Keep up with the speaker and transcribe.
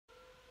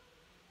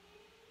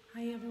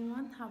Hi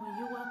everyone, how are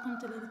you? Welcome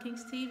to Little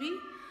King's TV.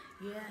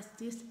 Yes,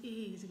 this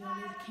is your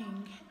Little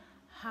King.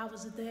 How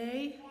was the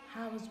day?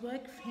 How was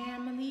work,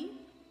 family,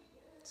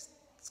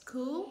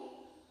 school?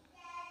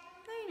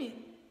 Name it.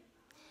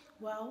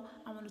 Well,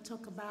 I want to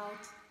talk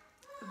about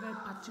a very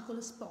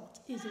particular sport.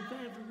 It's a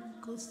very, very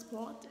good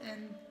sport,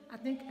 and I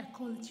think I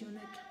call it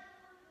unique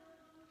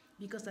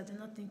because I do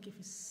not think if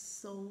it's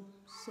so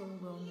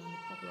well known and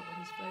popular,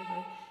 but it's very,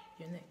 very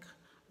unique.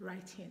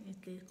 Right here in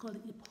Italy, they call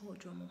it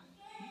Ippodromo.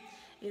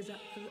 Let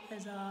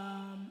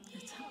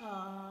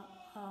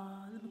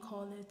me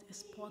call it a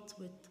sport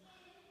with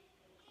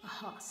a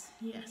horse.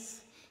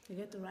 Yes, you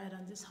get to ride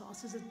on this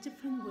horse. It's a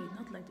different way,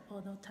 not like the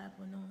other type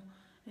we know,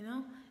 you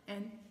know.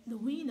 And the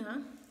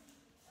winner,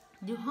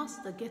 the horse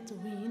that get to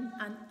win,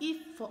 and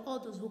if for all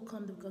those who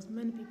come, because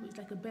many people, it's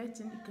like a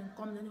betting, you can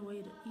come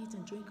anywhere to eat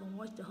and drink and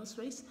watch the horse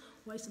race,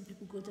 while some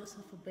people go just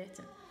for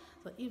betting.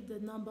 So if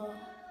the number,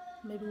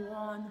 maybe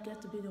one,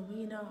 get to be the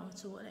winner, or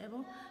two,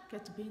 whatever,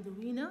 get to be the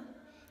winner,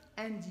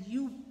 and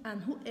you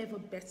and whoever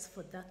bets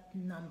for that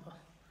number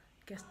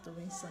gets to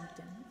win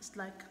something. It's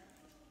like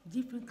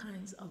different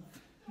kinds of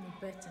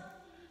betting.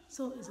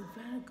 So it's a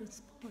very good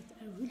sport.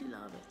 I really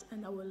love it,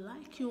 and I would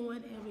like you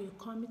whenever you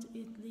come to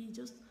Italy,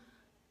 just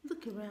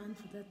look around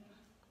for that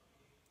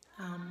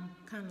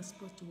kind of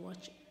sport to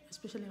watch,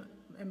 especially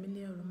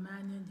Emilia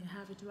Romagna. They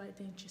have it right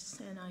there in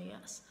Cesena.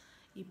 Yes,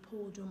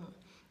 Ippodromo,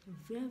 a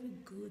very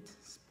good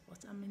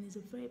sport. I mean, it's a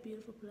very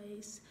beautiful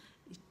place.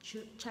 It's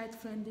child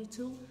friendly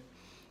too,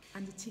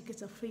 and the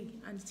tickets are free.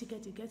 And the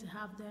ticket, you get to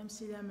have them,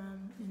 see them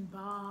in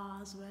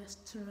bars,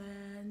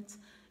 restaurants,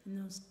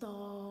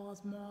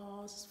 stores,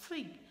 malls. It's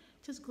free.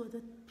 Just go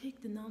there,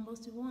 pick the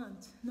numbers you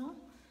want. No,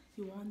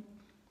 you want,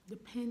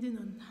 depending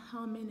on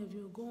how many of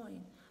you are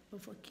going.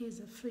 But for kids,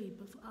 they're free.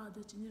 But for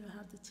adults, you need to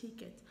have the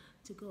ticket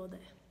to go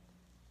there.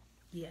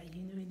 Yeah,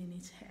 you really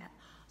need to have.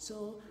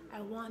 So I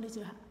wanted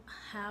to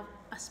have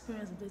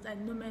experience of this. I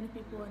know many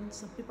people and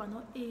some people are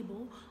not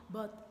able,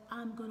 but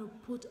I'm gonna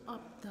put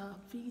up the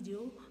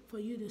video for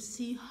you to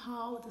see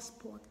how the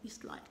sport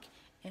is like.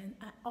 And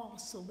I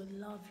also will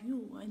love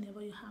you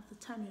whenever you have the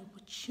time and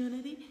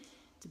opportunity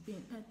to be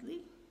in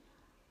Italy.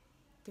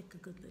 Take a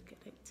good look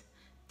at it.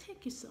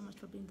 Thank you so much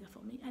for being there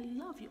for me. I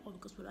love you all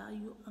because without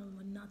you, I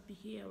would not be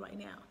here right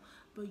now.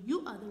 But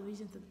you are the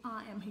reason that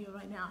I am here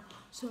right now.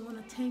 So I want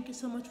to thank you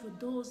so much for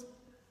those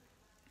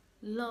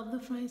lovely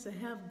friends that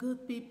have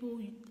good people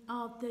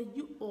out there.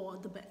 You are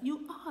the best.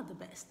 You are the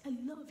best. I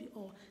love you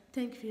all.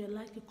 Thank you for your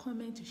like, your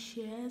comment, your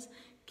shares.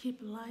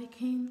 Keep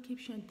liking, keep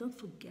sharing. Don't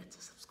forget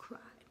to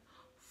subscribe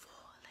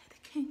for Lady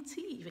King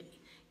TV.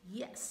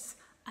 Yes,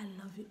 I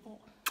love you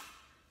all.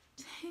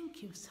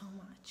 Thank you so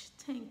much.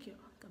 Thank you.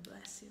 God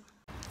bless you.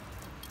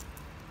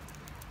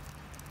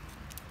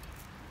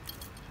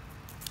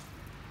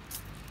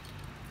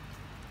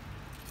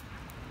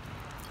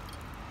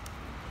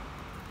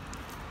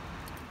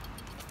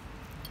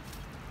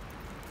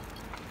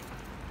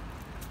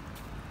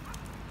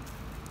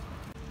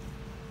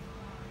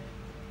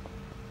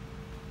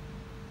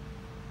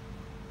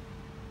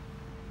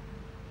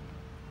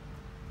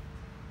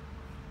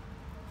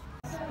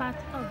 Part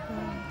of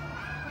the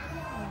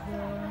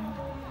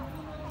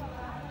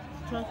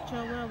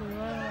structure where we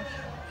were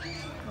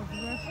of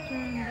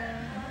restaurant there,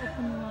 an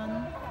open one.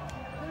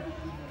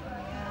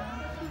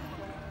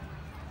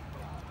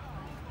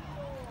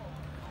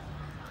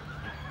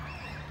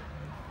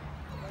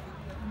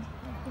 An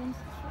open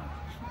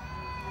structure.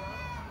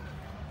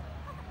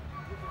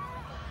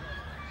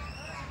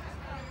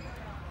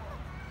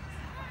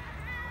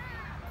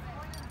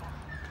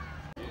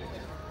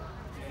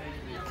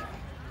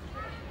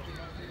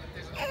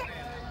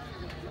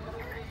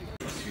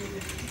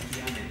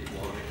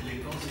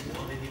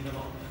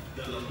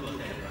 Dalla tua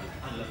terra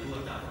alla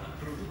tua tavola,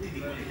 prodotti di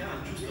qualità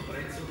al giusto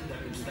prezzo da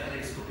gustare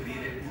e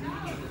scoprire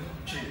unici.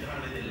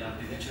 Centrale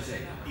dell'arte di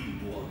Cesena, il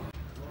buono.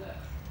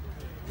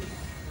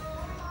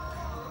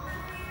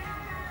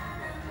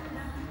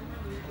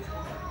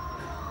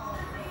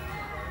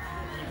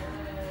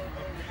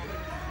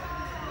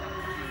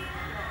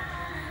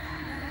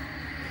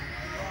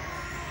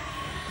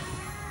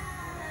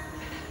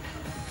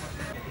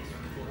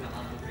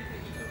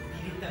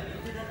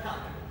 Direttamente da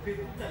tavola per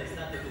tutta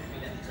l'estate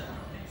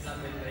 2019.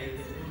 Summer Break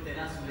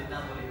punterà sulle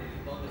tavole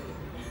dell'ippodromo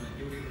i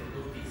migliori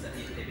prodotti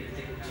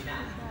sapientemente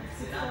cucinati,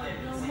 serate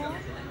all'insegna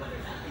della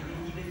qualità e dei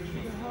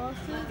divertimenti.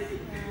 Parte del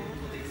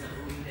primo dei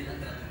sapori della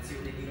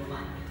tradizione di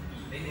Romagna,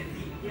 il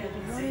venerdì è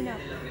all'insegna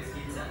della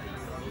freschezza dei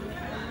prodotti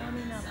romani,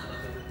 il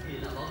sabato è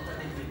la volta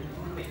del menù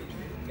gourmet,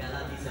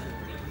 galà di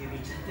sapori e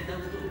ricette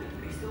d'autore,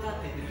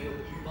 ristorante trio,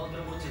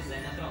 Ippodromo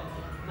Cesena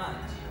Trotto,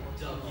 mangi,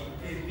 giochi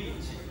e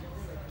vinci.